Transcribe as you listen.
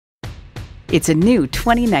It's a new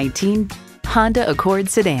 2019 Honda Accord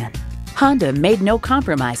sedan. Honda made no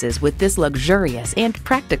compromises with this luxurious and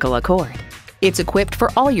practical Accord. It's equipped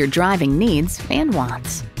for all your driving needs and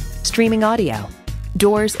wants. Streaming audio,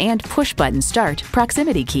 doors and push-button start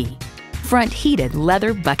proximity key, front heated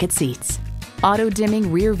leather bucket seats,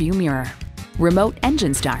 auto-dimming rear view mirror, remote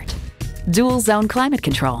engine start, dual zone climate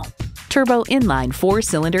control, turbo inline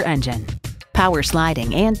 4-cylinder engine, power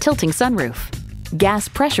sliding and tilting sunroof, gas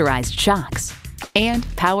pressurized shocks, and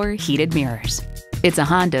power heated mirrors. It's a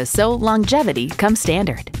Honda, so longevity comes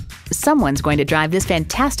standard. Someone's going to drive this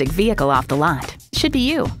fantastic vehicle off the lot. Should be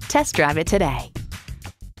you. Test drive it today.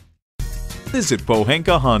 Visit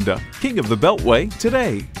Pohanka Honda, King of the Beltway,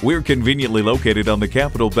 today. We're conveniently located on the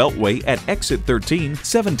Capitol Beltway at Exit 13,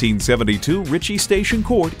 1772 Ritchie Station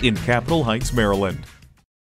Court in Capitol Heights, Maryland.